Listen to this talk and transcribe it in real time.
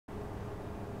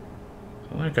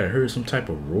Like I heard some type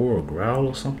of roar or growl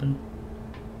or something.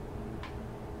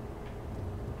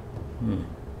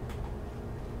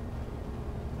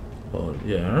 Oh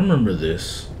yeah, I remember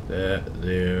this. That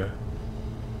there.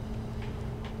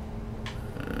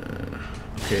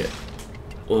 Okay.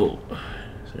 Whoa.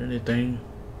 Is there anything?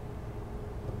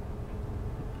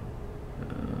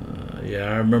 Yeah,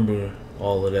 I remember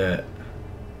all of that.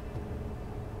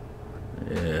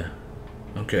 Yeah.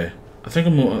 Okay. I think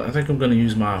I'm gonna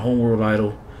use my homeworld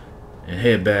idol and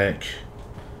head back,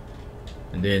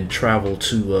 and then travel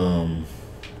to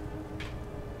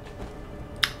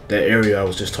that area I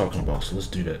was just talking about. So let's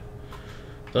do that.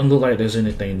 Doesn't look like there's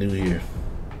anything new here.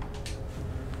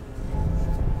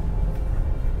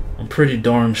 I'm pretty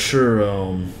darn sure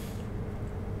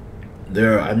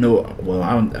I know, well,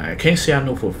 I can't say I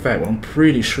know for a fact, but I'm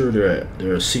pretty sure there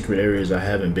are secret areas I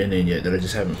haven't been in yet that I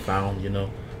just haven't found, you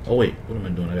know. Oh wait, what am I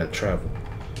doing? I gotta travel.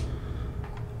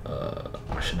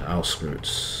 Watching the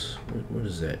outskirts. What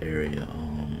is that area?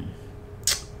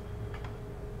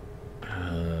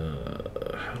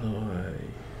 How do I?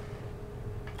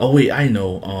 Oh wait, I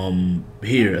know.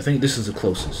 Here, I think this is the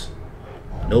closest.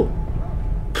 Nope.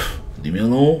 Leave me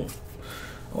alone.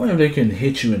 I wonder if they can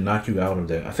hit you and knock you out of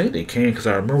that. I think they can, because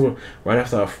I remember right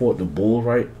after I fought the bull,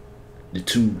 right?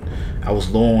 I was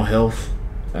low on health.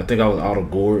 I think I was out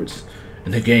of gourds.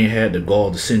 And the game had the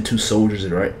gall to send 2 soldiers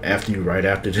right after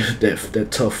that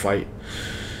tough fight.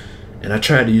 And I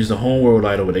tried to use the homeworld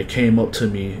idol, but they came up to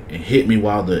me and hit me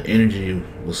while the energy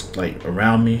was like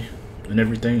around me and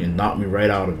everything, and knocked me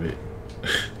right out of it.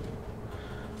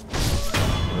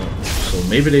 So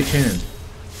maybe they can.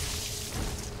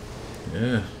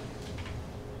 Yeah.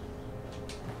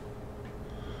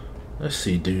 Let's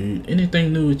see, dude.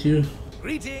 Anything new with you?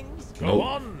 Greetings. Go Nope.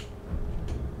 on.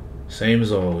 Same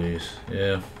as always.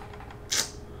 Yeah.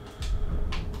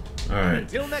 Alright.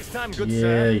 Until next time, good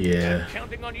sir. Yeah. I'm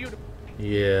counting on you to...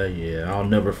 Yeah. I'll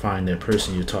never find that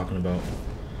person you're talking about.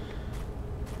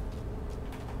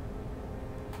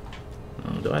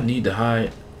 Do I need to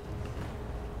hide?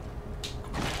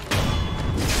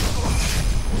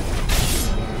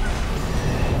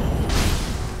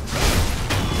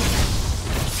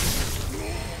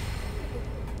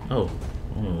 Oh,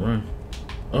 I'm gonna run.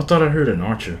 Oh, I thought I heard an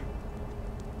archer.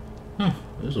 Huh,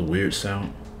 there's a weird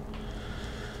sound.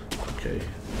 Okay.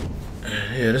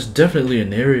 Yeah, there's definitely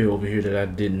an area over here that I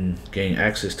didn't gain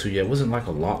access to yet. Wasn't like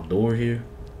a locked door here?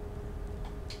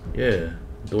 Yeah,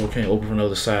 door can't open from the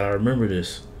other side. I remember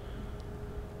this.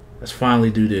 Let's finally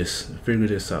do this and figure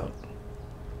this out.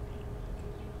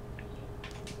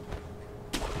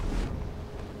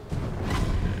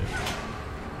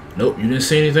 Nope, you didn't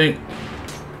see anything?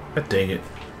 God dang it.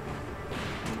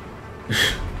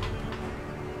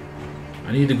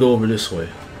 I need to go over this way.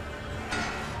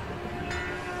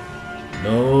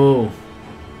 No.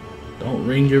 Don't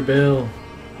ring your bell.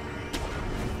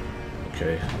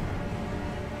 Okay.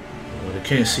 Well, they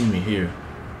can't see me here.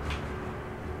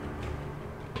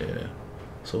 Yeah.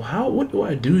 So what do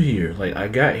I do here? Like, I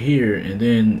got here and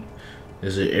then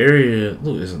there's an area.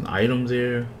 Look, there's an item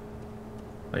there.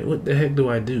 Like, what the heck do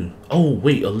I do? Oh,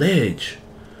 wait, a ledge.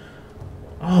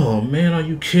 Oh, man, are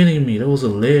you kidding me? There was a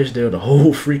ledge there the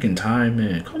whole freaking time,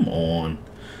 man. Come on.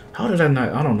 How did I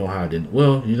not? I don't know how I didn't.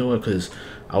 Well, you know what? Because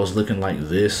I was looking like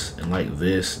this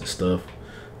and stuff.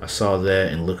 I saw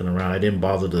that and looking around. I didn't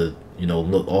bother to, you know,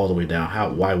 look all the way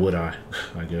down. Why would I?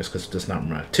 I guess because that's not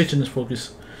my attention is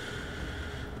focused.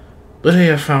 But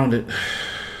hey, I found it.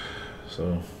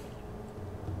 So,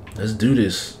 let's do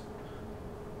this.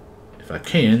 If I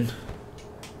can.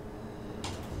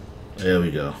 There we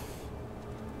go.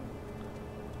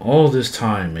 All this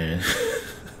time, man.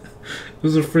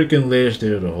 There's a freaking ledge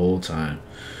there the whole time.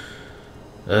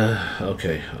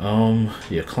 Okay.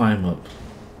 Yeah, climb up.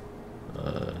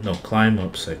 No, climb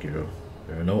up, Sekiro.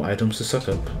 There are no items to suck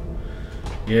up.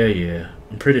 Yeah.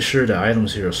 I'm pretty sure the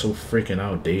items here are so freaking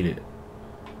outdated.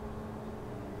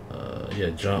 Yeah,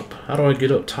 jump. How do I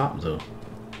get up top, though?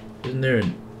 Isn't there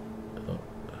an... Oh.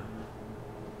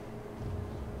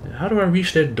 How do I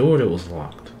reach that door that was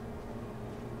locked?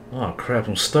 Oh crap,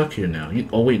 I'm stuck here now.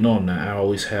 Oh wait, no I'm not. I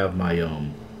always have my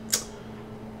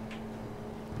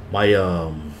my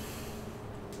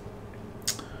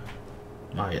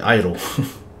idol. I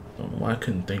don't know why I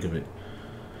couldn't think of it.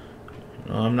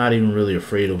 I'm not even really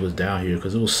afraid of what's down here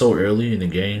because it was so early in the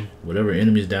game. Whatever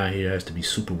enemies down here has to be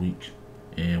super weak.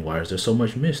 And why is there so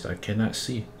much mist? I cannot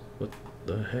see. What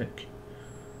the heck?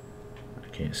 I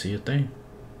can't see a thing.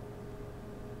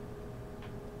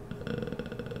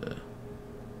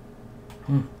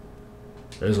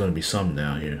 There's gonna be something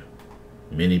down here.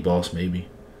 Mini boss maybe.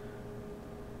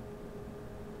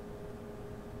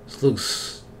 This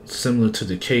looks similar to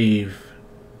the cave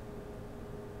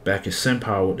back in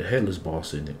Senpower with the headless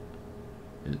boss in it.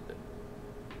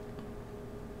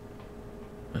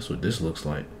 That's what this looks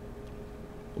like.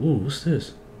 Ooh, what's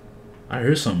this? I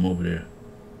heard something over there.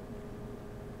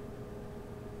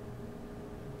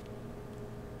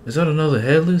 Is that another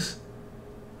headless?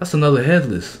 That's another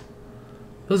headless.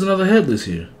 There's another headless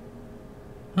here.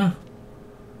 Huh.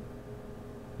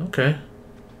 Okay.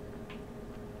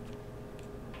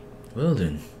 Well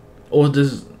then. Or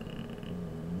does...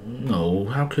 No,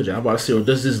 how could you? I'm about to say, or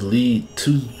does this lead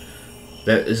to...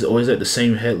 That is always at the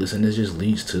same headless and it just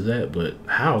leads to that? But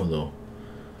how though?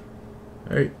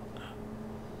 Alright.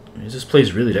 Is this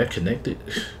place really that connected?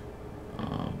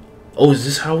 Oh, is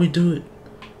this how we do it?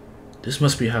 This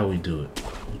must be how we do it.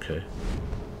 Okay.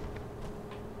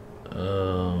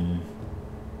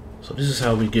 So this is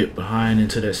how we get behind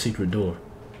into that secret door.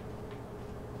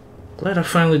 Glad I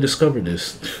finally discovered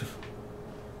this.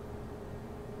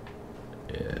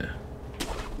 Yeah.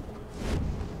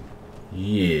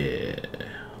 Yeah.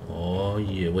 Oh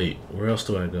yeah. Wait, where else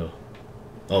do I go?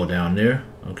 Oh, down there?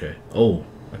 Okay. Oh,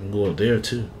 I can go up there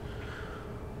too.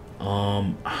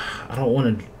 I don't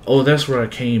want to... Oh, that's where I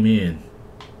came in.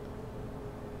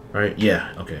 Right?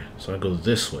 Yeah. Okay. So I go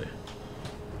this way.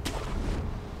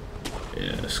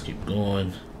 Yeah, let's keep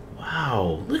going.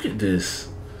 Wow, look at this.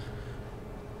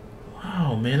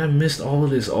 Wow, man, I missed all of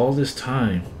this all this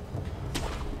time.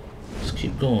 Let's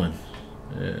keep going.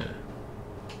 Yeah.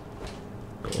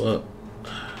 Go up.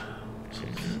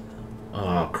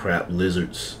 Oh, crap,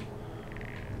 lizards.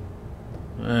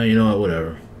 You know what,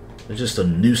 whatever. They're just a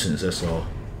nuisance, that's all.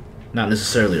 Not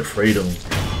necessarily afraid of them.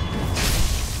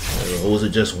 Or was it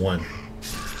just one?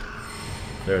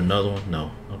 Is there another one?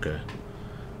 No. Okay.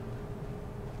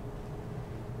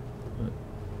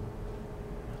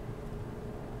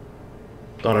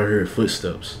 Thought I heard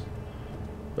footsteps.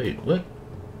 Wait, what?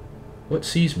 What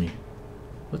sees me?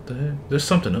 What the heck? There's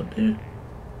something up there?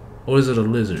 Or is it a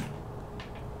lizard?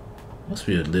 Must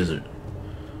be a lizard.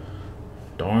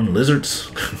 Darn lizards.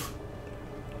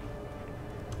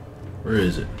 Where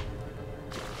is it?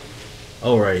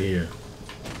 Oh, right here.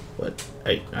 What?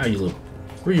 Hey, how you look?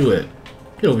 Where you at?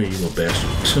 Get over here, you little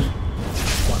bastard.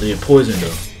 About to get poisoned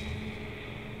though.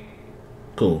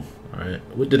 Cool. Alright.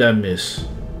 What did I miss?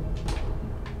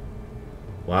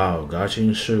 Wow, gotcha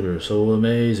and sugar. So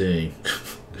amazing.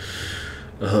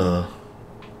 Oh,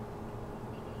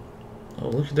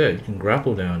 look at that. You can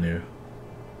grapple down there.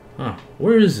 Huh.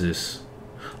 Where is this?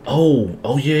 Oh,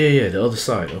 yeah. The other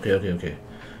side. Okay.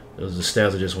 Those are the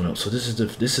stats that just went up. So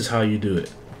this is how you do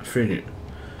it.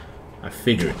 I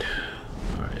figured.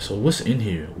 Alright, so what's in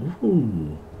here?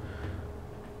 Ooh.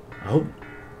 I hope.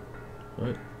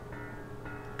 What?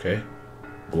 Okay.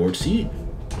 Gourd seed.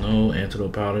 No,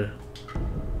 antidote powder.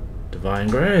 Divine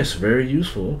grass. Very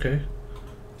useful. Okay.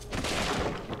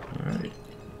 Alright.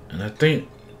 And I think.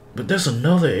 But there's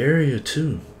another area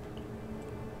too.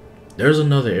 There's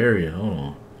another area. Hold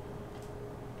on.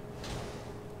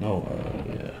 No,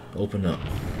 yeah. Open up.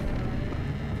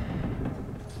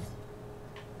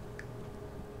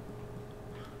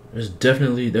 There's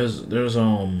definitely there's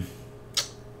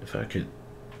if I could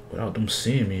without them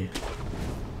seeing me.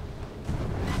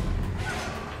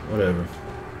 Whatever.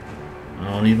 I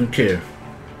don't even care.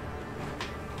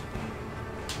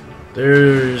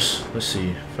 There's let's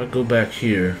see, if I go back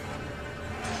here.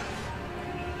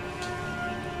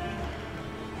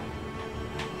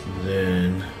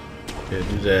 Then yeah,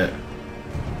 do that.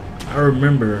 I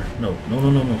remember no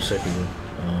Sekiro.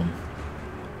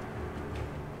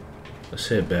 Let's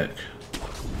head back.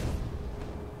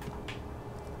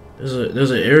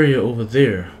 There's an area over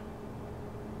there.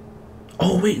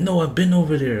 Oh wait, no, I've been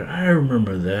over there. I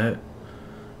remember that.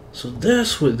 So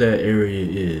that's what that area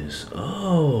is.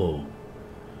 Oh.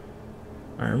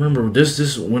 I remember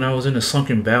this when I was in the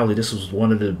Sunken Valley, this was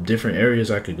one of the different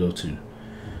areas I could go to.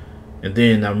 And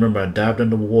then I remember I dived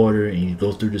underwater and you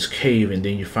go through this cave and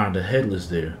then you find a headless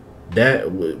there.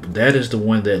 That is the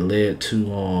one that led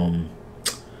to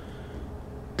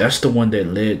that's the one that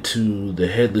led to the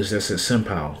headless that's at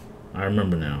Senpower. I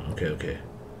remember now. Okay.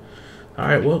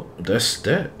 Alright, well, that's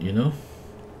that, you know.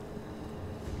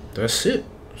 That's it.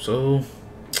 So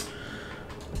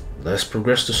let's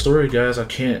progress the story, guys. I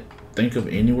can't think of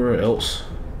anywhere else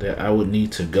that I would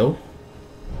need to go.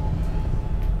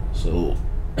 So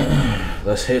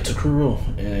let's head to Kuro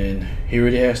and hear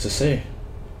what he has to say.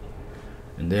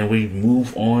 And then we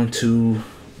move on to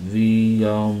the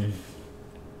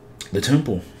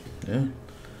temple. Yeah.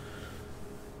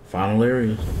 Final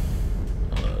area.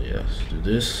 Yes, do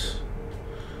this.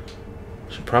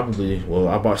 Should probably, well,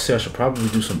 I about to say I should probably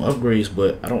do some upgrades,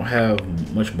 but I don't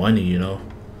have much money, you know.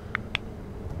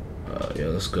 Yeah,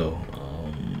 let's go.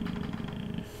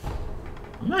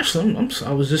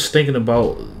 I was just thinking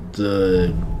about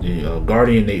the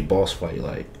Guardian 8 boss fight.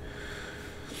 Like,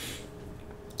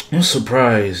 I'm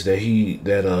surprised that he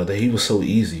was so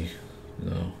easy. You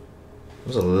know, it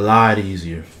was a lot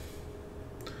easier.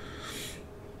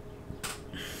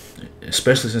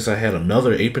 Especially since I had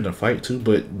another ape in the fight too,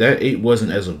 but that ape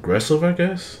wasn't as aggressive, I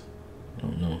guess. I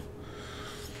don't know.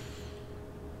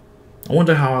 I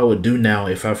wonder how I would do now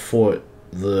if I fought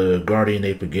the Guardian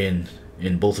ape again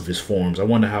in both of his forms. I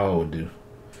wonder how I would do.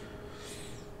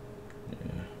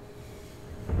 Yeah.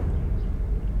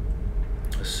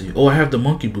 Let's see. Oh, I have the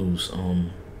monkey boots.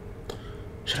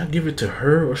 Should I give it to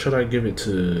her or should I give it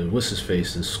to what's his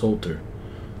face, the sculptor?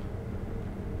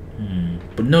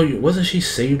 But no, wasn't she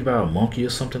saved by a monkey or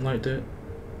something like that?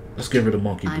 Let's give her the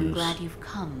monkey boots. I'm glad you've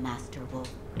come, Master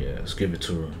Wolf. Yeah, let's give it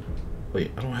to her.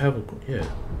 Wait, I don't have a... Yeah.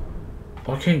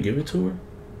 Oh, I can't give it to her?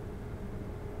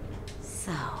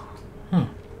 So... Huh.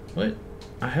 What?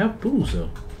 I have boots, though.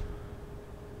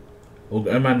 Or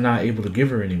am I not able to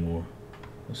give her anymore?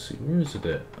 Let's see. Where is it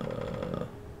at?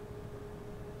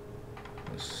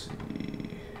 Let's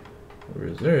see. Where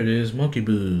is... There it is. Monkey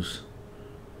boots.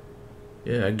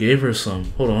 Yeah, I gave her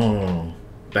some. Hold on.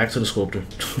 Back to the sculptor.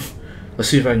 Let's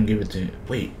see if I can give it to him.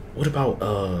 Wait, what about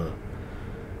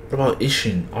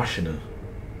Ashina?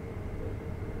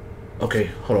 Okay,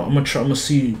 hold on. I'm gonna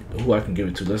see who I can give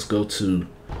it to. Let's go to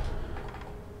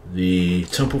the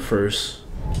temple first.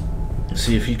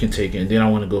 See if he can take it, and then I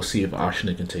want to go see if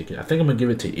Ashina can take it. I think I'm gonna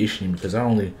give it to Ishin because I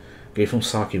only gave him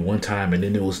sake one time, and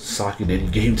then it was sake that he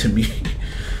gave to me.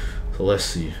 So let's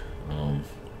see.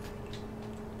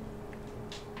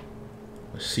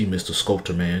 Let's see, Mr.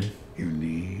 Sculptor Man. You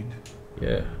need?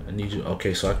 Yeah, I need you.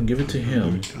 Okay, so I can give it to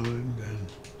him. Time, then.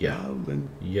 Yeah. Well, then.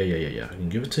 Yeah. I can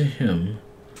give it to him.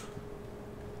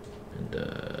 And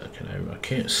I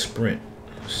can't sprint.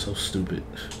 So stupid.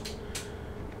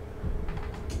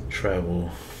 Travel.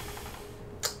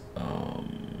 I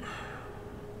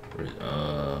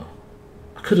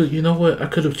could have, you know what? I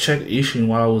could have checked Ishin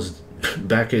while I was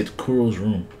back at Kuro's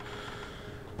room.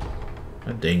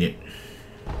 Ah, dang it.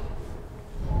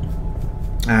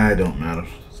 It don't matter.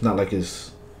 It's not like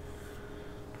it's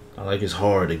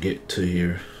hard to get to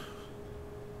here.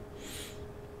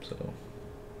 So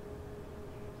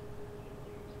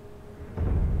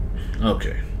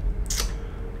okay.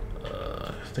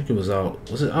 I think it was out.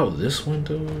 Was it out this one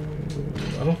though?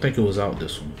 I don't think it was out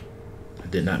this one. I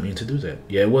did not mean to do that.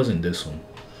 Yeah, it wasn't this one.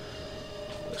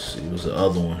 Let's see. It was the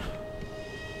other one.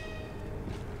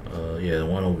 Yeah, the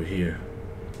one over here.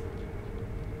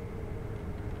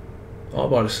 I was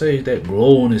about to say that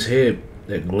glow on his head,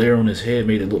 that glare on his head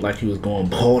made it look like he was going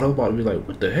bald. I was about to be like,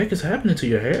 what the heck is happening to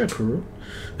your hair, Kuro?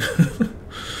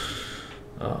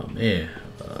 Oh, man.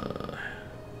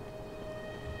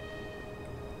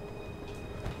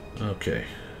 Okay.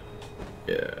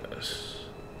 Yes.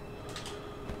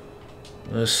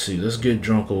 Let's see. Let's get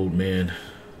drunk, old man.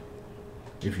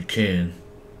 If you can.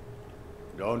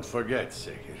 Don't forget,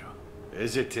 Sekiro.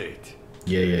 Hesitate.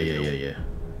 Yeah.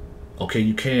 Okay,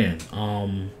 you can.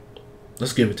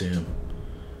 Let's give it to him.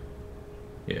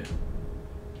 Yeah,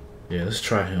 let's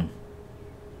try him.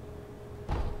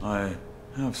 I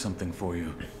have something for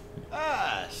you.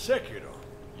 Ah, Sekiro.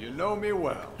 You know me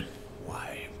well.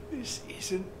 Why, this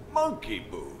isn't monkey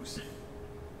booze.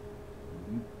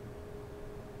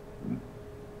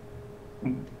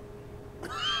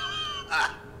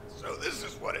 So this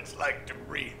is what it's like to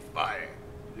breathe fire.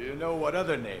 Do you know what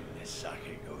other name this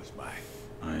sake goes by?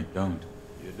 I don't.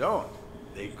 You don't?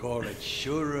 They call it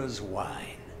Shura's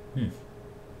wine.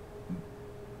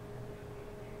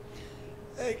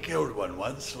 They killed one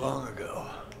once long ago.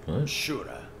 What?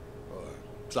 Shura, or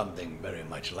something very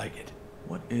much like it.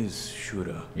 What is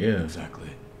Shura? Yeah.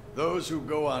 Exactly. Those who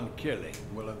go on killing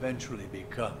will eventually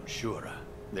become Shura.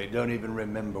 They don't even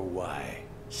remember why.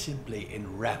 Simply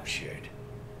enraptured.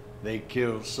 They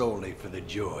kill solely for the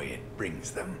joy it brings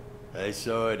them. I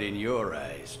saw it in your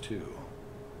eyes, too.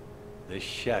 The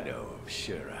shadow of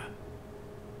Shura.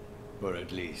 Or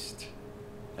at least,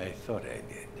 I thought I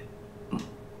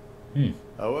did.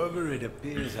 However, it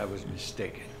appears I was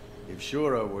mistaken. If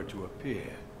Shura were to appear,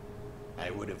 I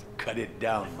would have cut it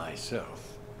down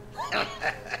myself.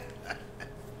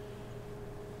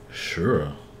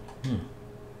 Sure.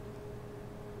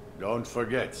 Don't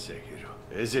forget, Sekiro.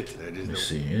 Is it? That is. Let me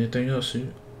see. Anything else?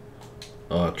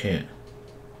 Oh, I can't.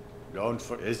 Don't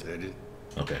forget. Is it?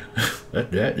 Okay.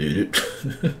 that did it.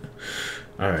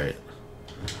 All right.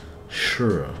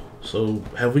 Sure. So,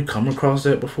 have we come across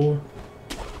that before?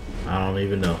 I don't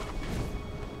even know.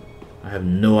 I have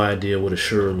no idea what a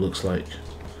Shura looks like.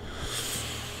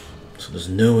 So there's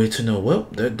no way to know. Well,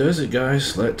 that does it,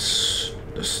 guys. Let's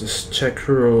just check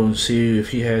Kuro and see if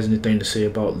he has anything to say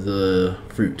about the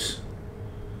fruits.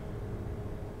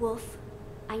 Wolf,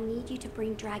 I need you to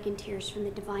bring dragon tears from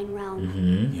the divine realm.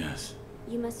 Mm-hmm. Yes.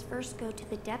 You must first go to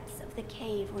the depths of the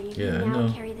cave where you Yeah, can I now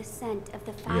know. carry the scent of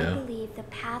the Yeah. believe the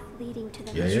path leading to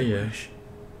the Yeah.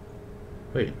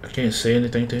 Wait, I can't say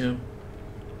anything to him?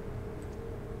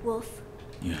 Wolf,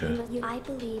 Yeah. Okay. I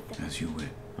believe that As you wish.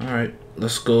 Alright,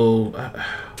 let's go. I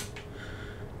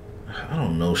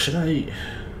don't know, should I...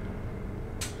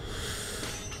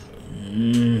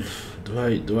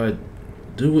 do I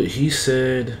do what he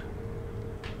said?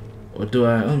 Or do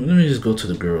I... let me just go to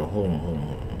the girl. Hold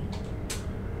on.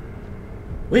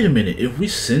 Wait a minute, if we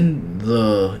send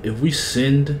the...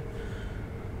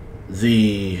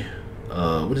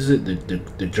 what is it?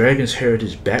 The dragon's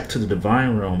heritage back to the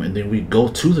divine realm, and then we go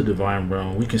to the divine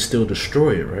realm, we can still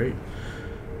destroy it, right?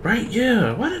 Right?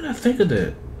 Yeah. Why didn't I think of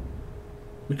that?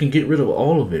 We can get rid of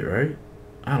all of it, right?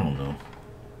 I don't know.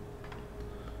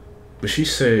 But she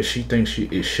says she thinks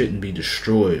it shouldn't be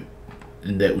destroyed,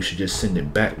 and that we should just send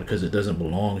it back because it doesn't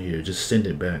belong here. Just send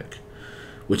it back,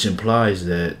 which implies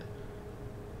that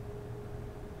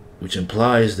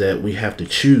we have to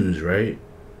choose, right?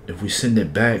 If we send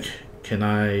it back, can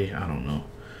I don't know.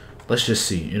 Let's just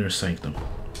see. Inner Sanctum.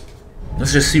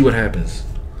 Let's just see what happens.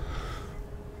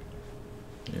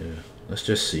 Yeah, let's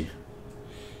just see.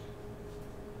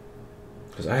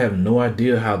 Because I have no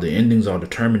idea how the endings are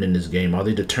determined in this game. Are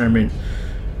they determined?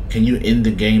 Can you end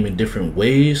the game in different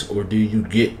ways, or do you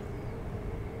get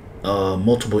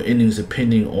multiple endings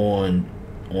depending on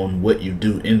what you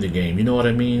do in the game? You know what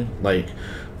I mean? Like,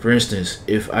 for instance,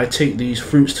 if I take these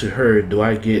fruits to her,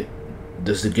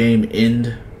 does the game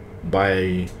end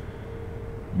by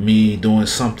me doing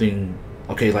something?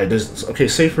 Okay, like this. Okay,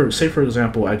 say for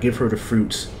example, I give her the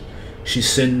fruits. She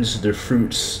sends the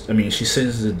fruits. She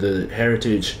sends the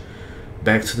heritage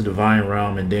back to the divine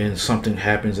realm, and then something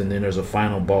happens, and then there's a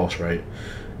final boss, right?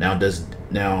 Now,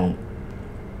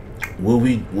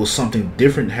 will something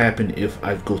different happen if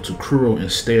I go to Kuro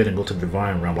instead and go to the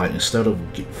divine realm? Like, instead of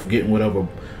getting whatever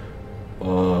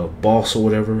boss or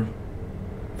whatever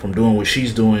from doing what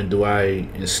she's doing, do I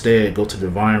instead go to the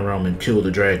divine realm and kill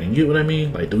the dragon? You know what I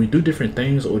mean? Like, do we do different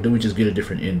things, or do we just get a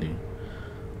different ending?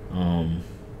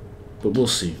 But we'll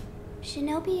see.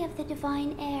 Shinobi of the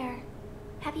divine air.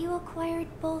 Have you acquired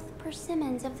both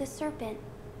persimmons of the serpent?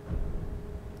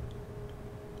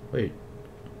 Wait,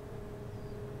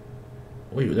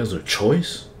 there's a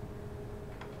choice?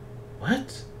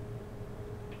 What?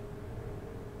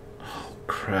 Oh,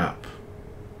 crap.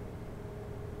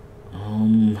 I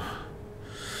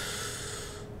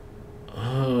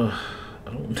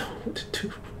don't know what to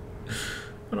do.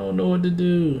 I don't know what to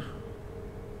do.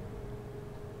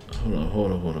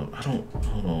 Hold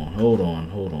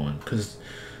on. Cause,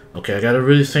 okay, I gotta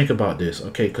really think about this.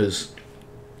 Okay, cause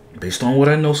based on what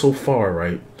I know so far,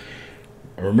 right?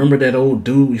 I remember that old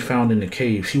dude we found in the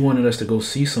cave. She wanted us to go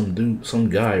see some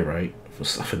guy, right? I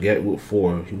forget what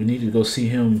for. We needed to go see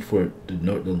him to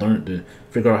learn to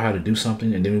figure out how to do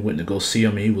something, and then we went to go see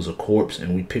him, and he was a corpse,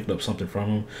 and we picked up something from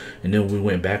him, and then we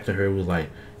went back to her. We was like,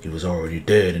 he was already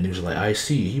dead, and he was like, I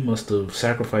see, he must have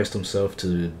sacrificed himself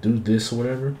to do this or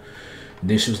whatever. And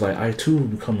then she was like, I too will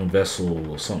become a vessel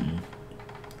or something.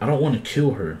 I don't want to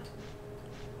kill her,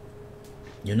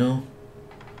 you know.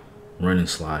 Run and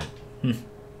slide.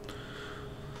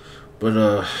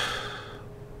 But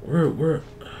where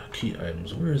key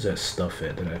items, where is that stuff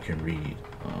at that I can read?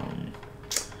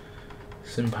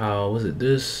 Simpow, was it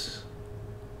this?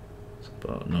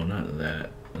 No, not that.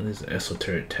 This is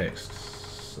esoteric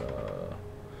texts.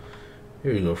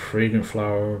 Here we go. Fragrant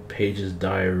flower, pages,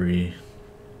 diary,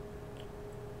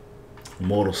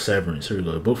 mortal severance. Here we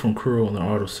go. A book from Kuro on the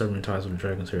art of severing ties with the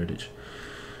dragon's heritage.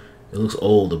 It looks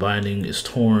old. The binding is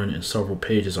torn and several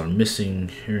pages are missing.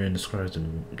 Herein describes the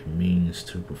means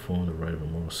to perform the rite of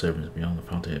immortal severance beyond the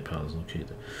Fountainhead Palace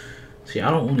located. See, I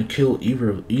don't want to kill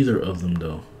either of them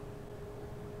though.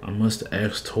 I must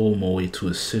ask Tomoe to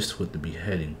assist with the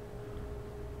beheading.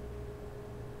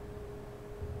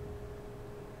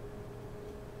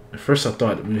 At first I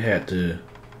thought we had to,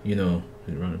 you know,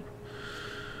 run.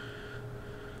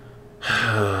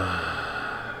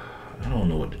 I don't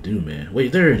know what to do, man.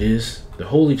 Wait, there it is. The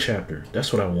holy chapter.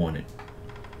 That's what I wanted.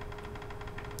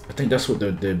 I think that's what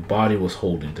the body was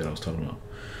holding that I was talking about.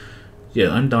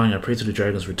 Yeah, Undying, I pray to the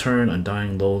dragon's return.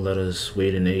 Undying, lo, let us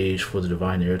wait an age for the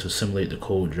divine air to assimilate the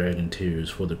cold dragon tears,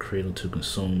 for the cradle to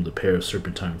consume the pair of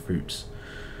serpentine fruits.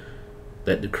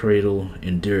 Let the cradle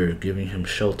endure, giving him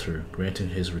shelter, granting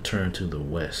his return to the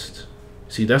west.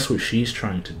 See, that's what she's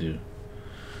trying to do.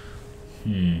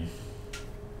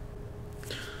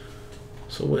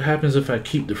 So what happens if I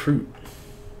keep the fruit?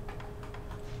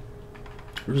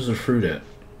 Where's the fruit at?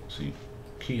 See,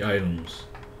 key items.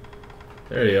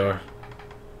 There they are.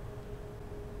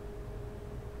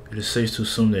 It is safe to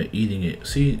assume they're eating it.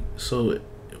 See, so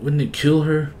wouldn't it kill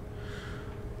her?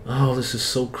 Oh, this is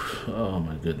so. Oh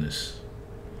my goodness.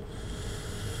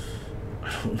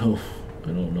 I don't know. I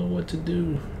don't know what to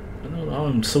do. I don't know.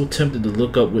 I'm so tempted to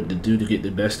look up what to do to get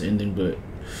the best ending, but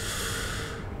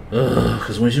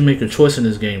because once you make a choice in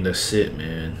this game, that's it,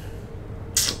 man.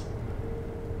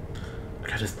 I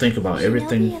gotta think about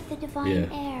everything. Of the divine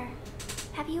air.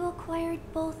 Have you acquired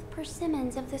both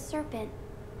persimmons of the serpent?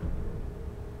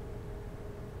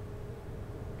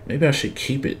 Maybe I should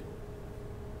keep it.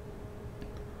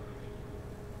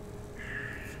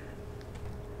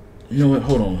 You know what?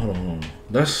 Hold on.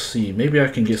 Let's see. Maybe I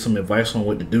can get some advice on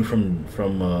what to do from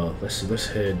let's see. Let's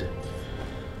head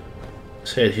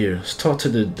here. Let's talk to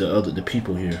the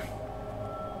people here.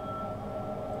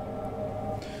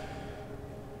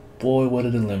 Boy, what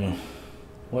a dilemma.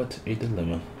 What a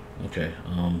dilemma. Okay,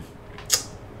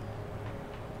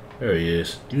 there he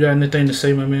is. You got anything to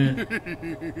say, my man?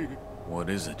 What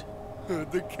is it?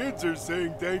 The kids are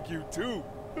saying thank you too.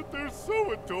 They're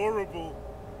so adorable.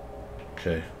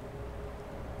 Okay.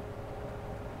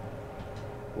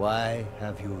 Why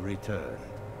have you returned?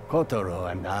 Kotaro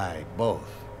and I both.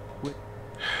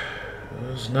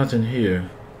 There's nothing here.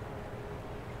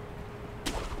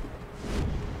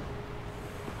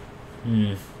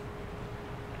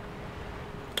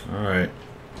 Alright.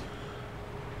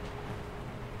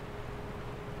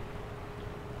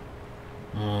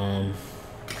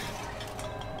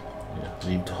 Yeah,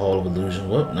 leave the Hall of Illusion.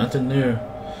 What? Nothing there.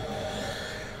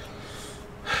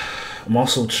 I'm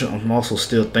also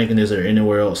still thinking, is there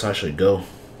anywhere else I should go?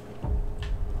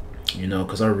 You know,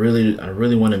 because I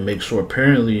really want to make sure.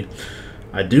 Apparently,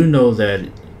 I do know that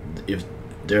if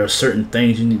there are certain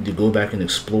things you need to go back and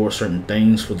explore certain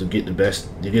things to get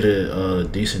a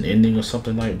decent ending or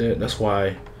something like that. That's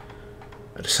why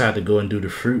I decided to go and do the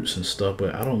fruits and stuff.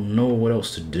 But I don't know what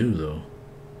else to do though.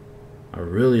 I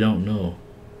really don't know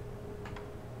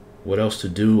what else to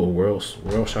do or where else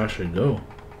I should go.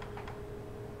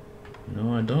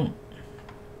 No, I don't.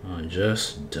 I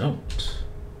just don't.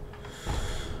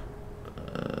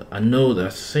 I know that I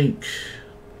think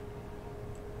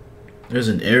there's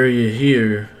an area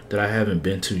here that I haven't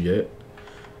been to yet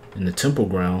in the temple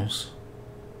grounds.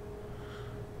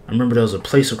 I remember there was a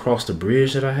place across the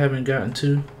bridge that I haven't gotten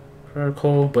to, if I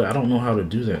recall, but I don't know how to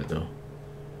do that though.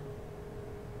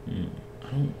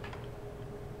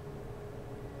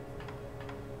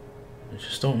 I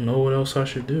just don't know what else I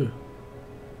should do.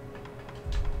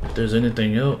 If there's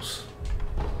anything else.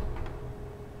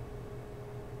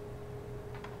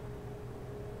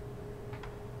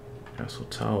 Castle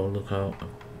Tower, look out.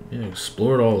 Yeah,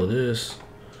 explored all of this.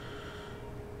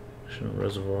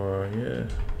 Reservoir, yeah.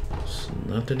 It's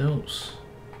nothing else.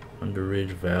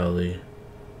 Underridge Valley.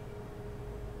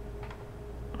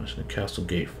 Watching the Castle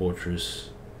Gate Fortress.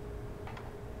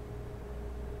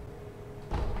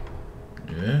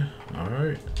 Yeah,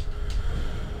 alright.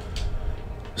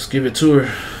 Let's give it to her.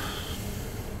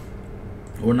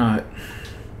 Or not.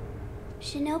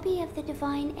 Shinobi of the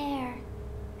divine air.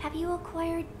 Have you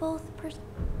acquired both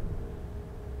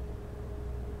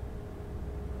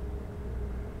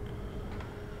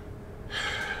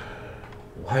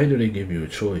Why do they give you a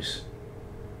choice?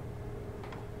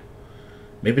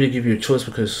 Maybe they give you a choice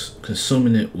because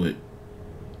consuming it would...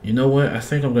 You know what? I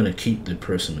think I'm going to keep the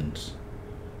persimmons.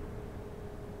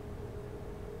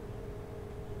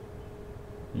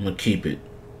 I'm going to keep it.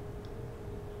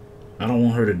 I don't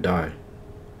want her to die.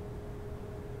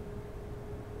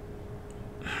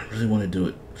 I really want to do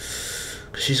it.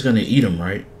 Because she's going to eat them,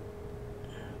 right?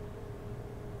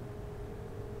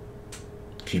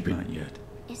 Keep it. Not yet.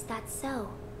 Is that so?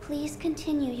 Please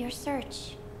continue your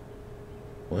search.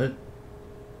 What?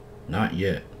 Not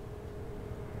yet.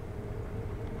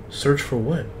 Search for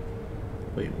what?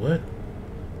 Wait, what?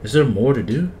 Is there more to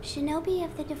do? Shinobi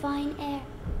of the divine air.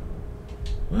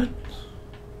 What?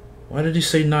 Why did he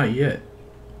say not yet?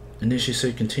 And then she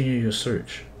said continue your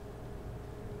search.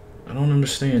 I don't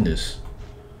understand this.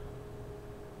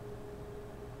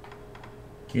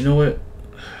 You know what?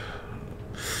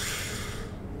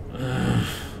 I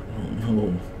don't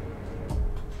know.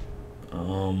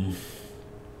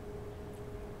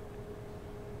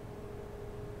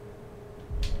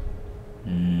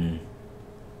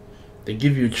 they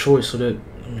give you a choice so that,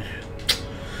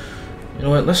 you know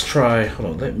what, let's try,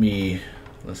 hold on,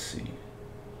 let's see.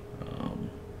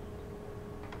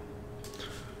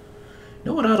 You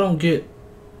know what I don't get?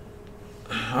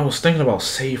 I was thinking about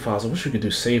save files. I wish we could do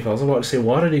save files. I was about to say,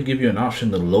 why do they give you an option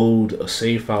to load a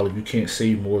save file if you can't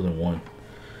save more than one?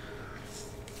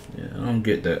 Yeah, I don't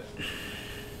get that.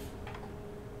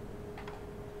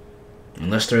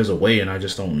 Unless there's a way and I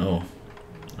just don't know.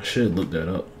 I should look that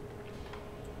up.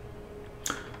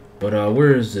 But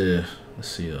where is the, let's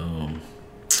see,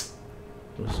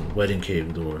 what's the wedding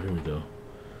cave door? Here we go.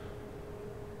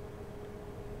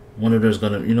 Wonder there's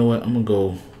gonna, you know what, I'm gonna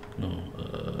go, no,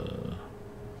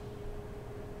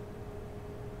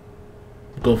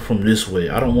 go from this way.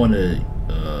 I don't want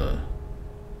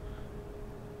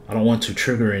to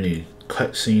trigger any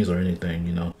cutscenes or anything,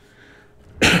 you know.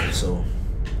 So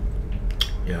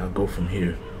yeah, I'll go from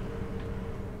here.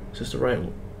 Is this the right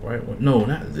one? No,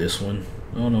 not this one.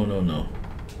 No.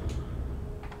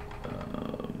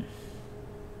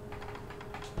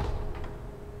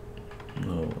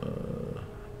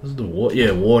 This is the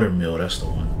watermill. That's the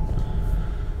one.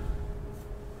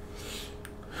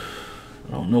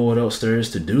 I don't know what else there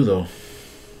is to do though.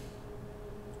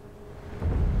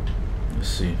 Let's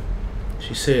see.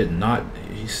 She said not.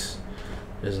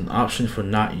 There's an option for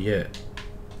not yet.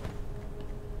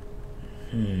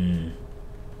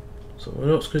 So what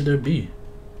else could there be?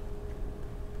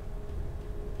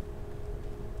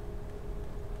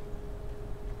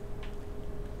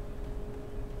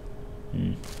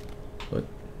 What?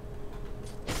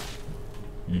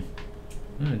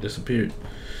 It disappeared.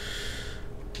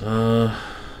 Oh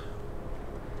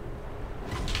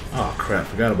crap,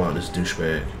 forgot about this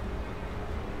douchebag.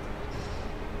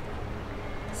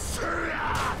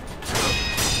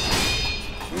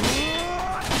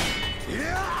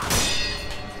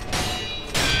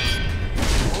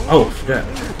 Oh, forgot.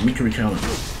 Mikiri counter.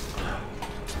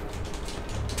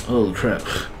 Oh crap.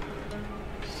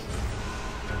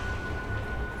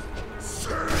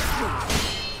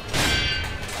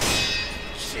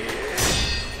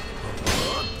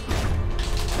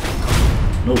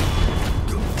 Nope.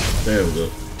 There we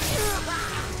go.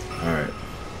 Alright.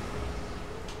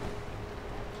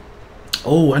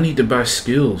 Oh, I need to buy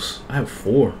skills. I have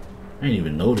 4. I didn't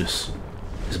even notice.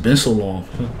 It's been so long.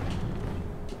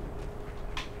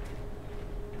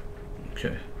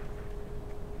 Okay.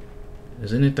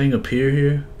 Does anything appear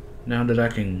here now that I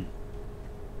can?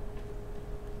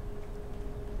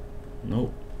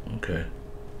 Nope. Okay.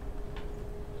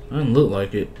 Doesn't look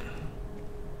like it.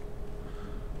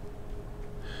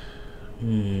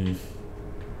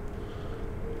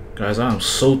 Guys, I'm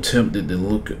so tempted to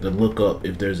look up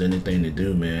if there's anything to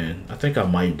do, man. I think I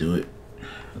might do it.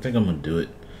 I think I'm gonna do it.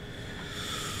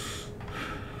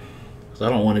 I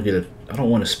don't want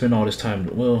to spend all this time.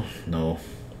 Well, no.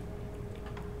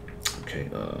 Okay.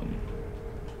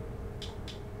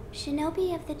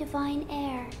 Shinobi of the Divine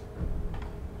Air.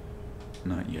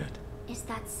 Not yet. Is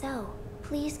that so?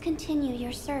 Please continue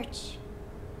your search.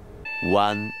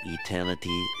 One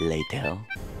eternity later.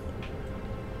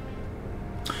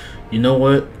 You know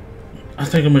what? I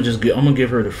think I'm gonna give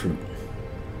her the fruit.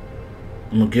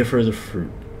 I'm gonna give her the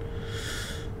fruit.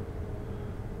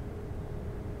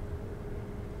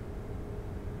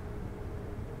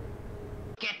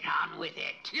 Get on with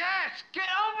it. Yes, get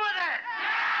on with it.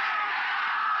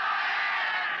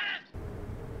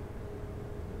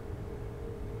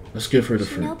 Let's give her the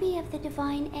fruit. Shinobi of the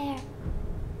Divine Air.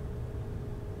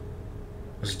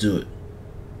 Let's do it.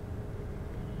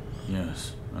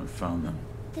 Yes, I've found them.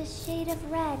 This shade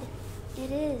of red.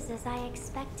 It is as I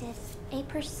expected. A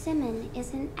persimmon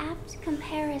is an apt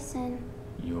comparison.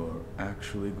 You're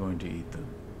actually going to eat them?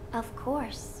 Of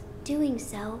course. Doing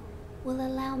so will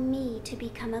allow me to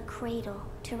become a cradle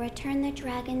to return the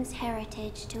dragon's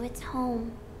heritage to its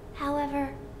home.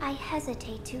 However, I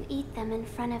hesitate to eat them in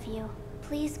front of you.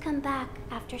 Please come back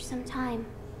after some time.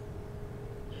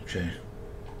 Okay.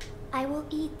 I will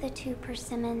eat the 2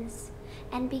 persimmons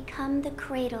and become the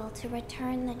cradle to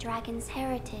return the dragon's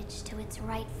heritage to its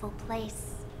rightful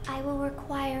place. I will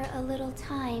require a little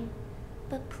time,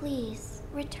 but please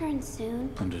return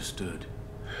soon. Understood.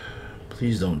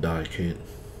 Please don't die, kid.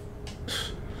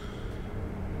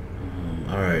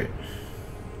 Alright.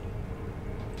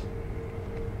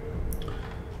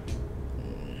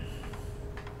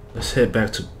 Let's head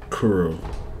back to Kuro.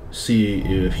 See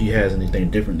if he has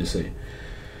anything different to say.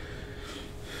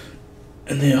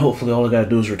 And then hopefully all I gotta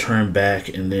do is return back,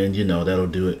 and then, you know, that'll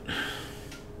do it.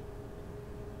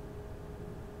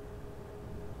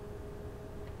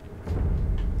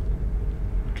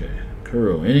 Okay.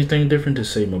 Kuro, anything different to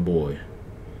say, my boy?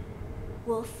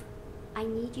 Wolf,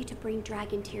 need you to bring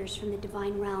dragon tears from the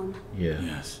divine realm. Yeah.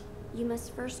 Yes. You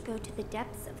must first go to the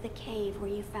depths of the cave where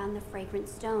you found the fragrant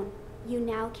stone. You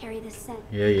now carry the scent.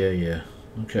 Yeah.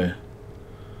 Okay.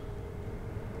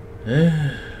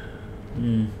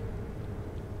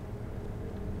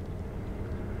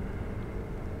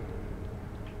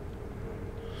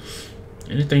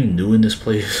 Anything new in this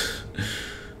place?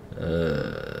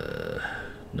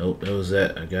 Nope, that was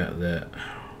that. I got that.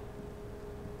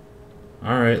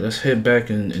 Alright, let's head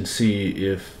back and see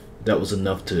if that was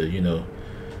enough to, you know,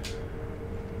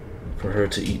 for her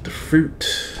to eat the fruit.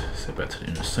 Step back to the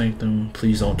inner sanctum.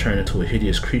 Please don't turn into a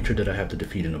hideous creature that I have to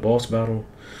defeat in a boss battle.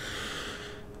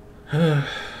 Oh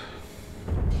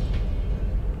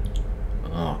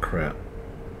crap.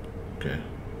 Okay.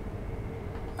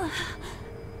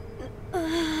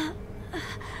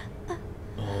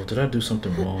 Oh, did I do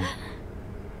something wrong?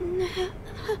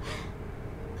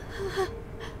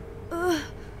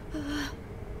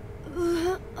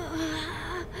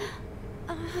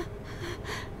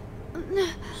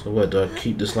 So what, do I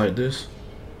keep this like this?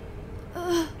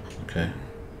 Okay.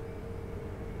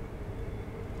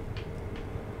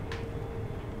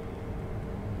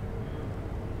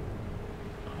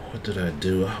 What did I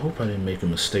do? I hope I didn't make a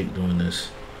mistake doing this.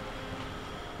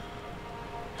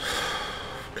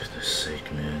 For goodness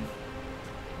sake, man.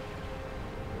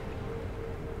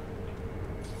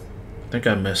 I think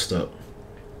I messed up.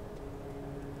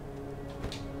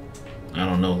 I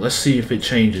don't know. Let's see if it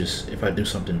changes if I do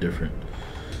something different.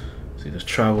 See, let's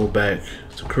travel back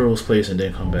to Kuro's place and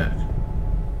then come back.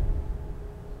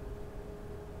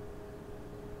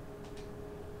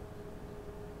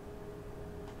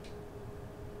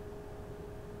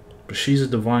 But she's a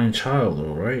divine child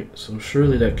though, right? So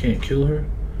surely that can't kill her.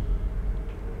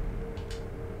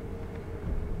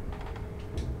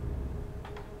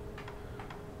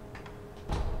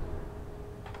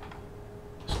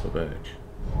 Let's go back.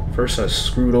 First I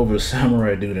screwed over the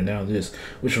samurai dude and now this.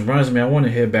 Which reminds me, I want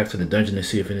to head back to the dungeon and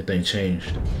see if anything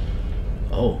changed.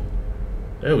 Oh.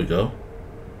 There we go.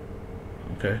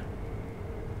 Okay.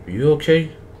 Are you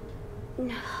okay?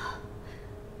 No.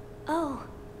 Oh.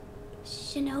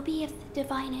 Shinobi of the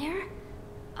divine air?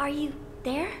 Are you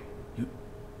there?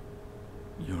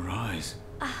 Your eyes.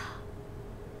 Ah.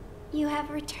 You have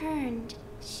returned,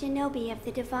 Shinobi of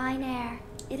the divine air.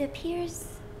 It appears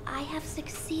I have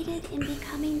succeeded in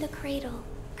becoming the cradle.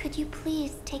 Could you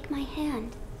please take my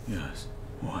hand? Yes.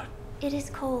 What? It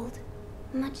is cold,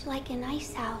 much like an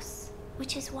ice house,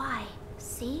 which is why,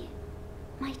 see?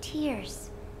 My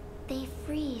tears. They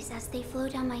freeze as they flow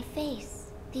down my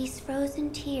face. These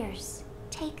frozen tears.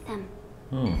 Take them.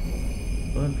 Oh.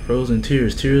 What? Frozen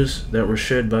tears. Tears that were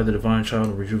shed by the divine child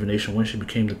of rejuvenation when she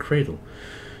became the cradle.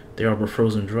 They are but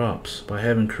frozen drops. By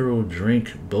having Kuro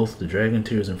drink both the dragon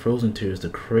tears and frozen tears, the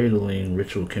cradling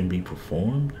ritual can be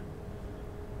performed?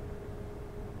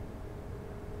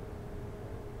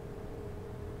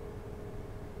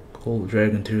 Cold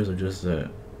dragon tears are just that.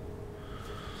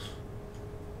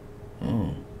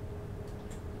 Oh.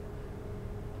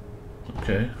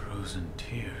 Okay. Frozen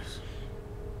tears.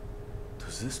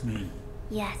 Does this mean?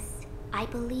 Yes, I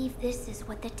believe this is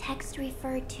what the text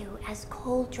referred to as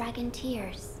cold dragon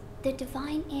tears. The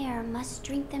divine heir must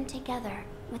drink them together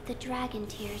with the dragon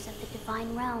tears of the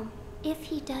divine realm. If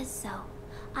he does so,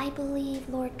 I believe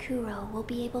Lord Kuro will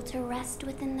be able to rest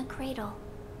within the cradle.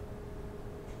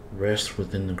 Rest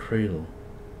within the cradle.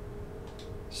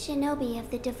 Shinobi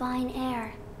of the divine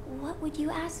heir, what would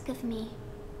you ask of me?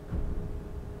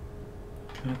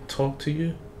 Can I talk to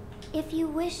you? If you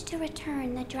wish to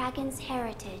return the dragon's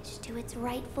heritage to its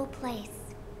rightful place,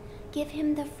 give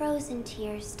him the frozen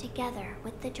tears together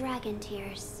with the dragon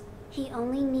tears. He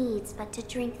only needs but to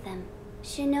drink them.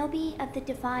 Shinobi of the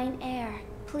divine air,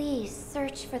 please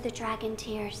search for the dragon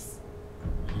tears.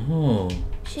 Oh.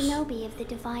 Shinobi of the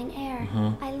divine air,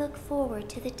 I look forward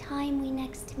to the time we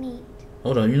next meet.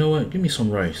 Hold on, you know what? Give me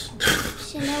some rice.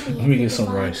 Shinobi Let me of get the some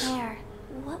divine rice. air,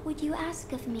 what would you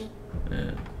ask of me?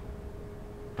 Yeah.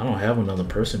 I don't have another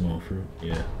persimmon fruit.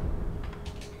 Yeah.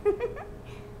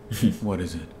 What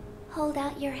is it? Hold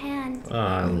out your hand.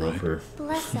 Ah, I love her.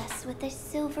 Bless us with a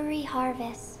silvery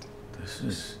harvest.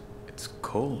 It's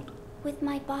cold. With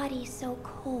my body so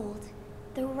cold,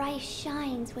 the rice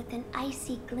shines with an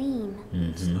icy gleam.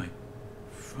 It's like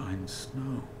fine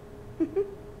snow.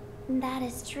 That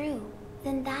is true.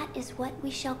 Then that is what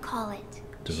we shall call it.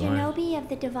 Divine. Shinobi of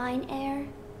the divine air,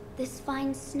 this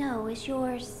fine snow is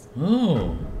yours.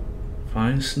 Oh.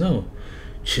 Fine snow.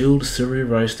 Chilled silvery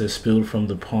rice that spilled from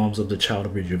the palms of the child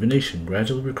of rejuvenation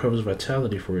gradually recovers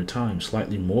vitality for a time,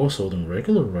 slightly more so than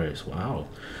regular rice. Wow.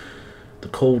 The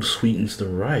cold sweetens the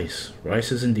rice.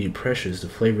 Rice is indeed precious. The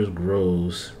flavor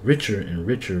grows richer and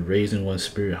richer, raising one's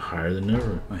spirit higher than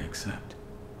ever. I accept.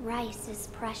 Rice is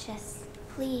precious.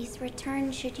 Please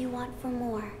return should you want for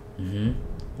more.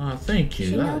 Thank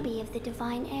you. Shinobi of the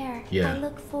divine air. Yeah. I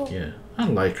look forward. Yeah. I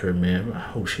like her, man. I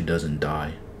hope she doesn't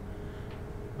die.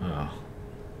 I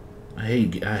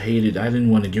hate it. I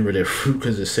didn't want to give her that fruit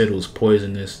because it said it was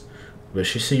poisonous, but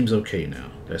she seems okay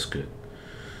now. That's good.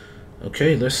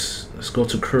 Okay, let's go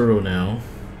to Kuro now,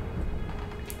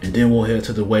 and then we'll head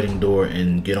to the wedding door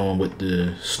and get on with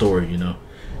the story. You know,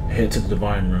 head to the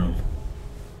divine realm.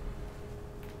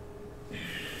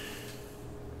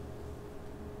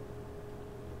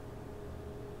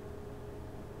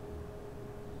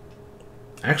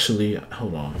 Actually,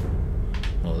 hold on.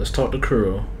 Oh, let's talk to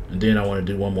Kuro, and then I want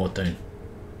to do one more thing.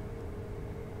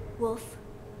 Wolf,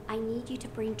 I need you to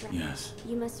bring Dragon. Yes.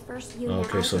 You must first unite.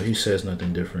 Okay, so he says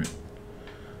nothing different.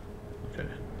 Okay.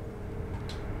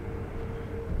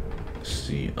 Let's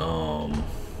see. No.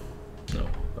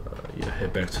 Yeah,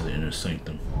 head back to the inner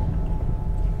sanctum.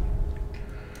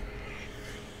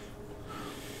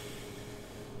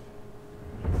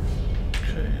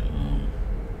 Okay.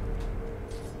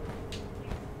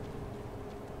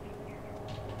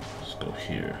 Let's go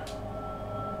here.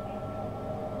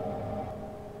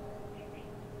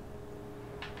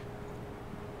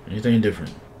 Anything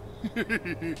different?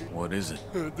 What is it?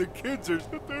 The kids are...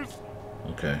 There's...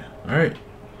 Okay. Alright.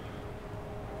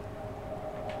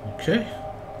 Okay.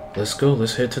 Let's go.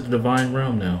 Let's head to the divine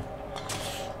realm now.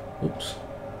 Oops.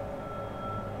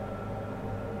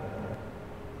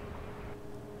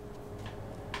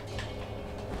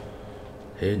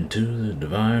 Heading to the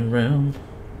divine realm.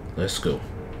 Let's go.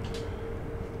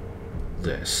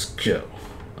 Let's go.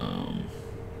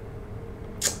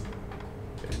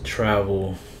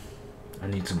 Travel. I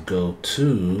need to go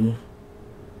to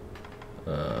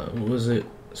what was it?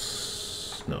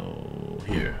 No,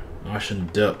 here. Ocean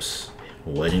Depths.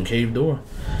 Wedding cave door.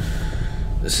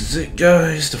 This is it,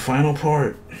 guys. The final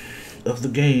part of the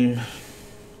game.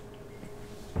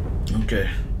 Okay.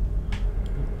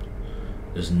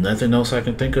 There's nothing else I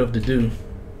can think of to do.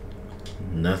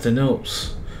 Nothing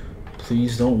else.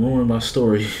 Please don't ruin my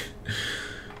story.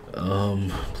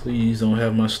 Please don't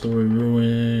have my story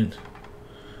ruined.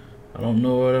 I don't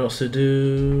know what else to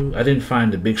do. I didn't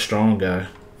find the big strong guy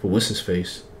for what's his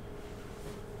face.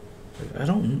 I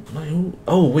don't like who.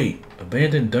 Oh wait,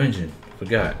 abandoned dungeon.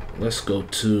 Forgot. Let's go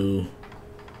to.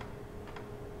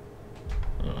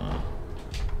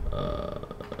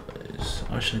 It's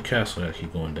Ocean Castle. I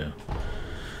keep going down.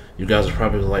 You guys are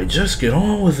probably like, just get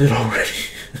on with it already.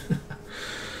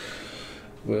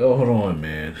 Well, hold on,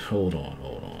 man. Hold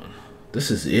on.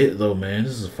 This is it, though, man.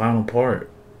 This is the final part.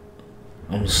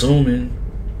 I'm assuming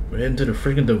we're heading to the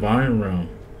freaking divine realm.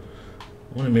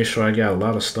 I want to make sure I got a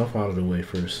lot of stuff out of the way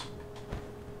first.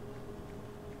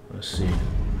 Let's see.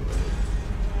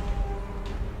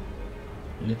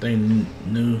 Anything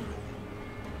new?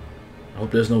 I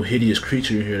hope there's no hideous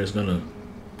creature in here that's gonna...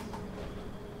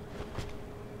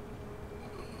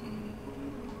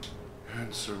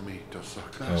 Answer me,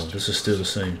 Dosaka. Oh, this is still the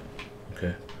same.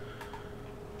 Okay.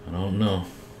 I don't know.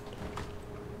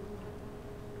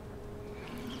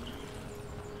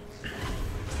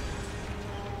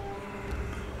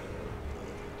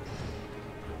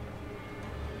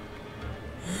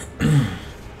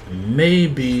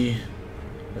 Maybe,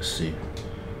 let's see.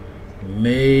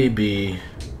 Maybe,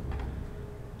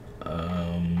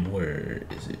 where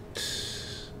is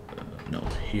it? No,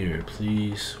 here,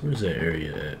 please. Where's that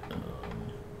area at?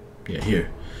 Yeah, here.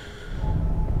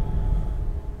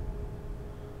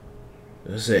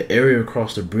 There's that area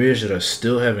across the bridge that I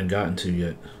still haven't gotten to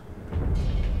yet.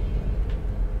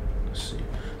 Let's see.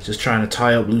 Just trying to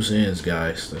tie up loose ends,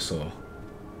 guys. That's all.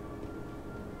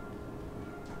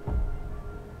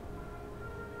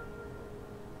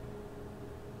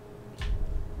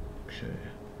 Okay.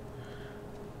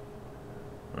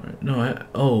 Alright.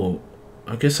 No,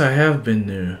 I guess I have been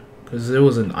there. Because there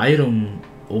was an item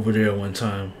over there one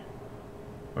time.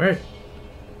 Right?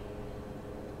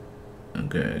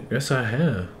 Okay, I guess I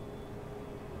have.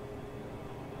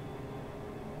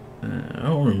 I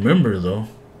don't remember though.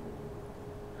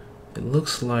 It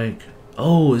looks like,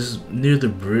 oh, it's near the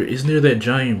bridge. It's near that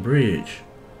giant bridge.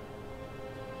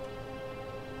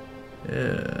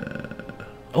 Yeah.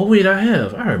 Oh wait, I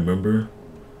remember.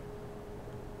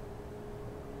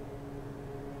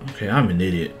 Okay, I'm an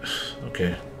idiot.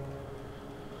 Okay.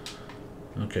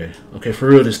 Okay, for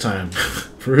real this time.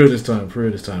 For real this time.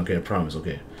 Okay, I promise,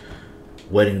 okay.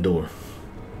 Wedding door.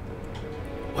 Alright, where is it? No.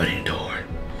 Wedding door. Wedding door. Wedding door. Wedding door. Wedding door. Wedding door. Wedding door. Wedding door. Wedding door. Wedding door. Wedding door. Wedding door. Wedding door. Wedding door. Wedding door. Wedding door. Wedding door. Wedding door.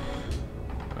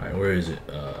 Alright, where is it?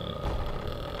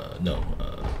 No.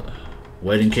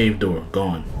 Wedding cave door,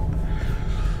 gone.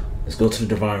 Let's go to the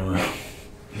divine room.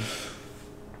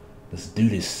 Let's do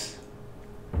this.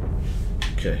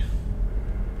 Okay.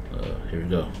 Here we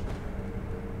go.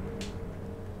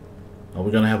 Are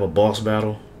we gonna have a boss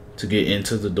battle to get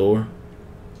into the door?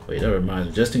 Wait, that reminds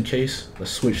me. Just in case,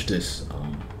 let's switch this.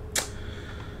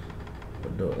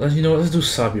 You know what? Let's do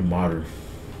Sabi Maru.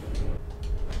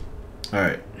 All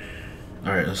right,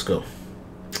 let's go.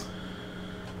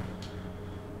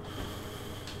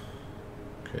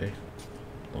 Okay.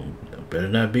 There better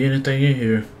not be anything in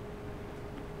here.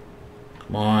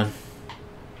 Come on.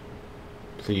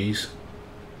 Please.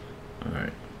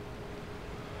 Alright.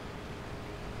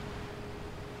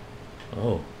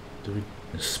 Oh, do we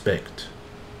inspect?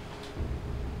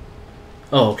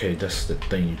 Oh, okay, that's the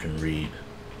thing you can read.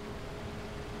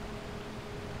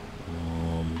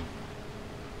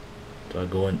 Do I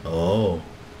go in? Oh.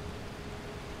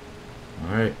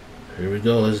 Alright, here we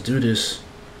go. Let's do this.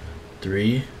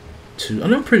 3, 2.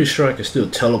 I'm pretty sure I can still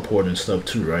teleport and stuff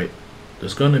too, right?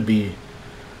 There's gonna be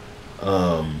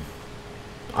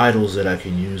idols that I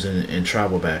can use and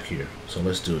travel back here. So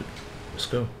let's do it. Let's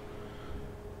go.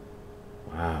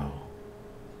 Wow.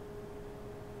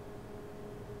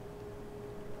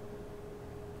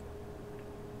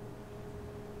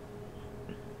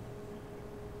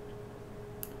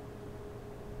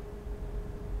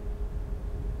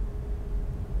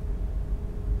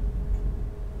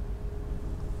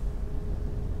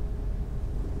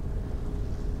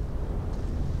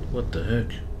 What the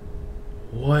heck?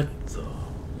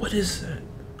 What is that?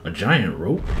 A giant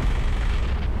rope?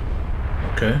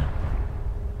 Okay.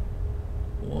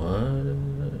 What?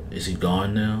 Is he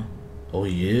gone now? Oh,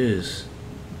 he is.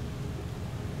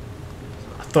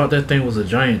 I thought that thing was a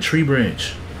giant tree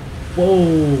branch.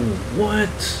 Whoa,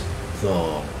 what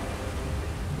the?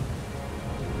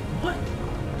 What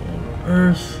on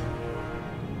earth?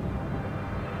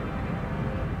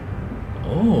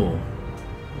 Oh.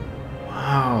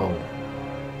 Wow.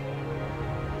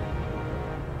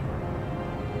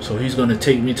 So he's gonna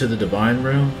take me to the divine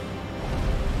realm?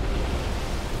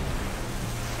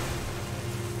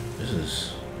 This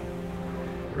is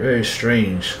very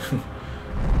strange.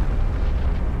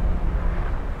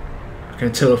 I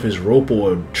can't tell if it's rope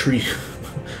or a tree.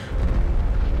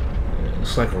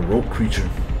 It's like a rope creature.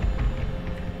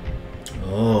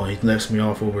 Oh, he lets me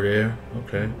off over there.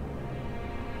 Okay.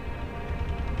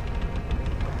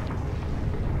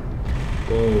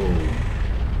 Whoa.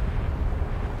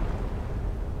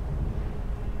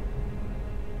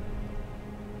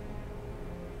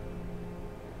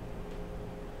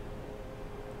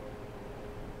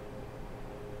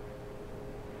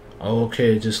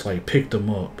 Okay, just like picked him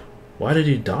up. Why did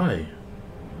he die?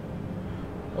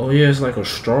 Oh yeah, it's like a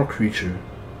straw creature.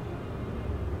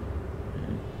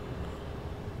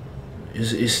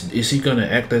 Is he gonna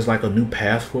act as like a new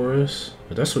path for us?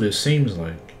 But that's what it seems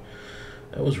like.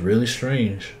 That was really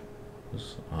strange. It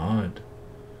was odd.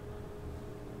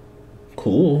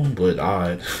 Cool, but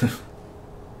odd.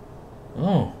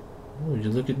 Oh, you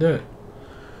look at that.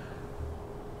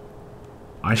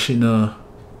 Ashina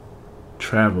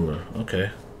Traveler.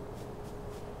 Okay.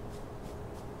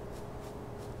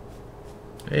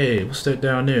 Hey, what's that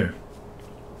down there?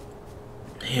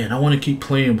 Man, I want to keep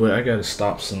playing, but I gotta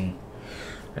stop soon.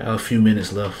 I have a few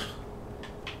minutes left.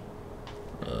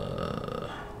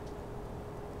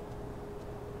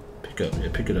 Pick up. Yeah,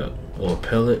 pick it up. Oh, a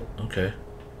pellet. Okay.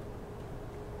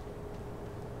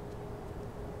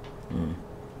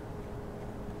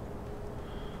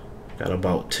 Got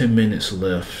about 10 minutes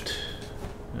left.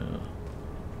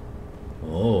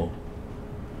 Oh.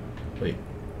 Wait.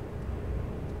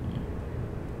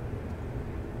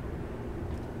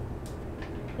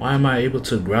 Why am I able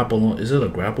to grapple on? Is it a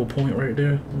grapple point right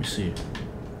there? Let me see.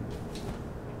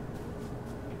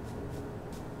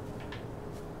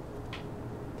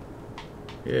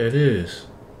 Yeah, it is.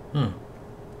 Huh.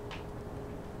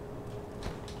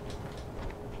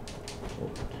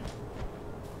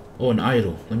 Oh, an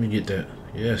idol. Let me get that.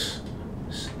 Yes.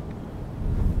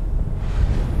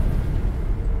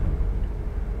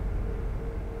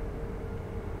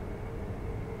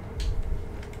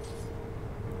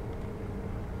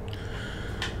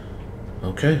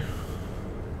 Okay.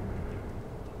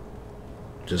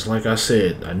 Just like I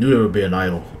said, I knew there would be an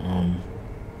idol.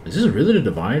 Is this really the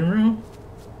divine realm?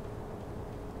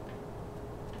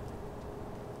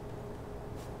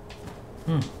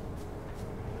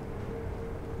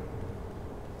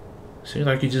 Seems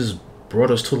like he just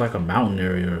brought us to like a mountain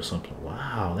area or something.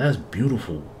 Wow, that's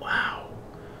beautiful. Wow.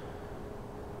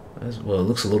 Well, it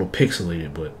looks a little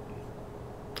pixelated, but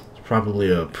it's probably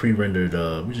a pre-rendered,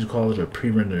 we just call it a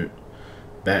pre-rendered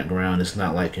background. It's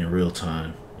not like in real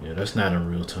time. Yeah, that's not in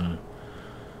real time.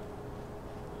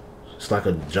 It's like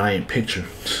a giant picture.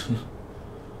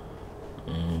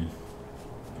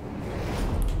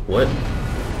 What?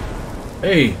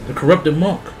 Hey, the corrupted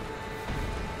monk.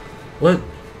 What?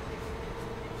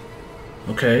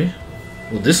 Okay.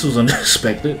 Well, this was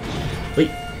unexpected. Wait.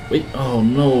 Oh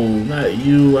no, not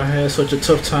you. I had such a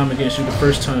tough time against you the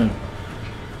first time.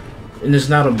 And it's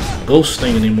not a ghost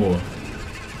thing anymore.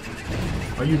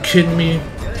 Are you kidding me?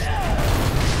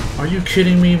 Are you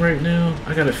kidding me right now?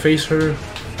 I gotta face her.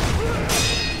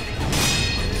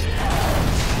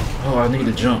 Oh, I need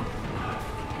to jump.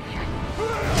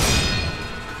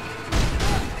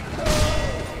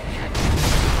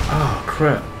 Ah,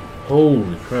 crap.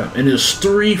 Holy crap. And there's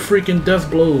 3 freaking death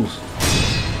blows.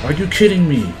 Are you kidding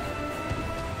me?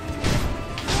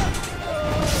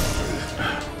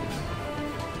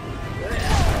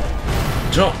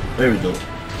 Jump. There we go.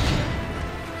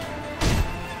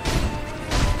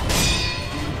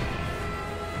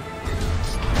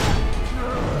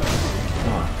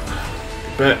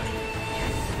 Back.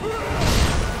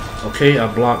 Okay, I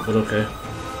blocked, but okay.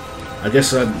 I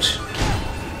guess I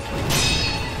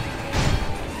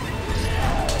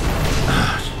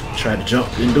tried to jump,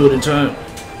 didn't do it in time.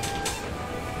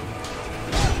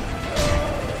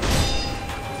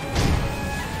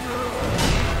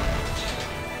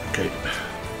 Okay.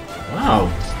 Wow.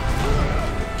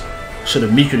 Should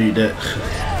have Mikuri'd that.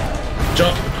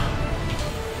 Jump.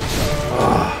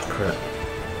 Ah, crap.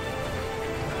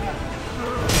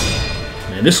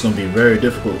 Man, this is gonna be very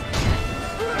difficult.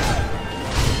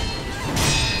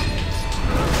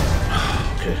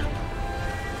 Okay.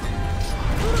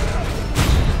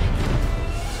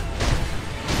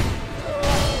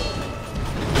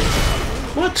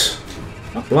 What?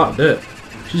 I blocked that.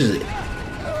 She's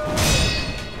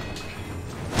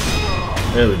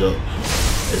there we go.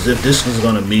 As if this was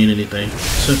gonna mean anything.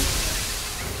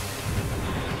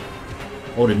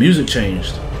 Oh, the music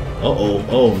changed. Uh-oh.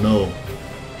 Oh no.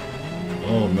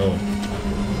 Oh no.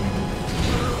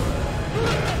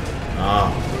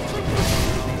 Ah.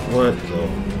 What the?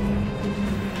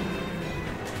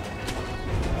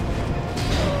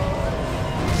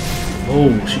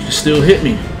 Oh, she can still hit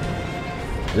me.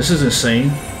 This is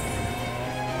insane.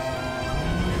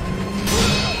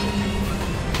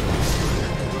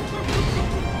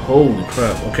 Holy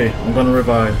crap. Okay, I'm gonna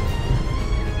revive.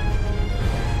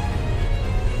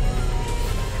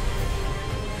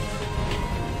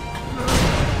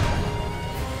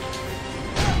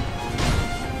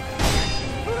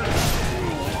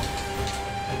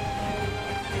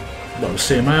 About to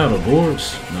say, am I out of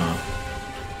boards? Nah.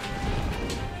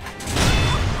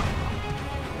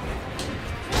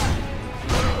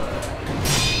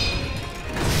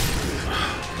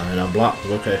 Alright, I blocked.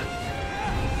 Okay.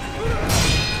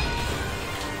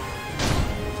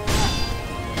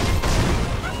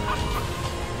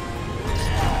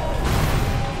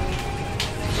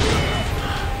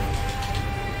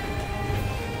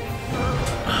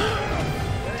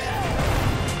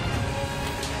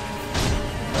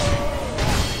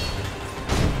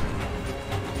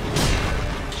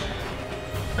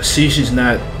 See, she's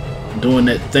not doing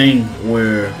that thing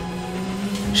where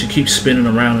she keeps spinning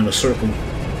around in a circle.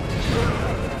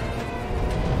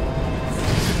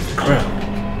 Crap.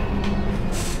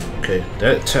 Okay,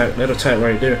 that attack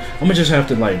right there. I'm gonna just have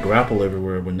to like grapple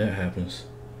everywhere when that happens.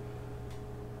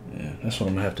 Yeah, that's what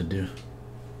I'm gonna have to do.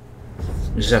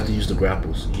 I just have to use the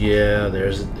grapples. Yeah,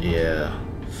 there's yeah.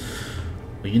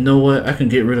 But you know what? I can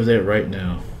get rid of that right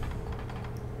now.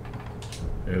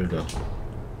 There we go.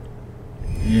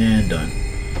 And done.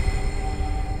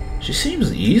 She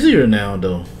seems easier now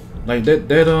though. Like that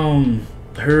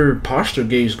her posture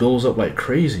gauge goes up like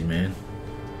crazy, man.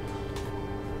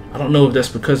 I don't know if that's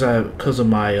because of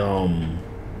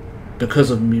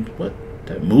me. What?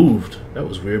 That moved. That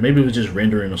was weird. Maybe it was just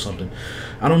rendering or something.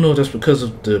 I don't know if that's because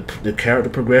of the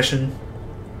character progression.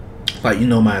 Like, you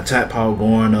know, my attack power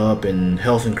going up and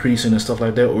health increasing and stuff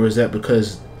like that, or is that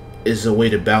because it's a way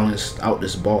to balance out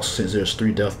this boss since there's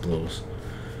 3 death blows?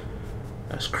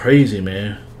 That's crazy,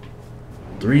 man.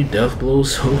 3 death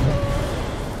blows.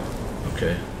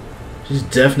 Okay. She's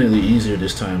definitely easier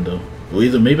this time, though. Well,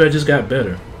 either maybe I just got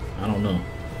better. I don't know.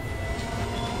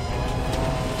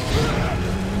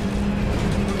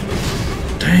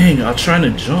 Dang, I'm trying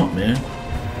to jump, man.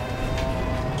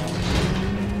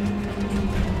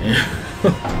 Yeah.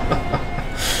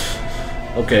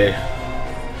 Okay.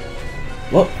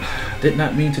 Well, did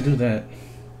not mean to do that.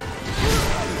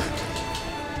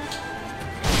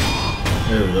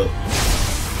 There we go.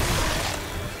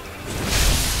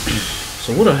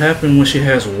 So what'll happen when she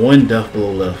has 1 death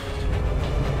blow left?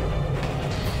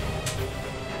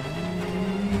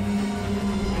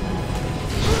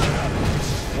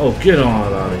 Oh, get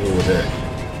on out of here with that.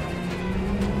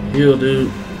 Heal,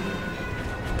 dude.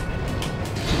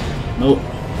 Nope.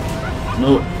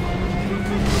 Nope.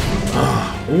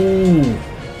 Ah, ooh.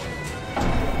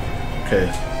 Okay.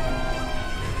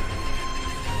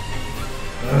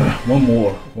 One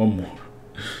more. One more.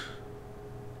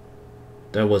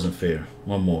 That wasn't fair.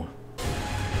 One more.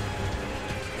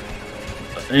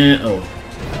 And, oh.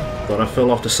 Thought I fell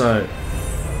off the side.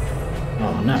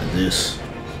 Oh, not this.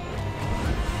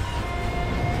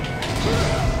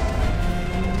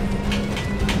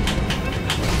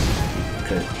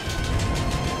 Okay.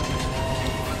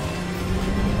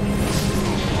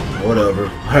 Whatever.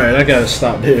 Alright, I gotta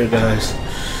stop there, guys.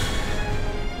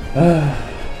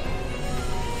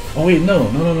 Oh, wait, no.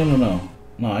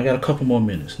 No, I got a couple more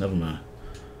minutes. Never mind.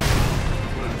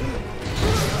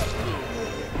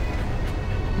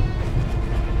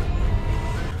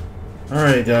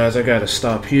 Alright guys, I gotta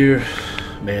stop here.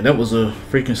 Man, that was a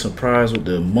freaking surprise with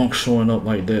the monk showing up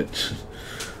like that.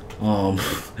 I'm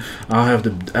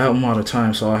out of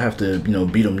time, so I'll have to,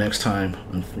 beat him next time.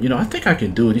 I think I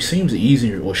can do it. He seems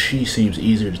easier, or she seems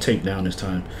easier to take down this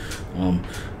time.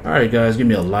 Alright guys, give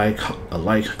me a like,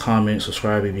 comment,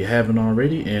 subscribe if you haven't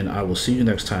already, and I will see you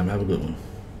next time. Have a good one.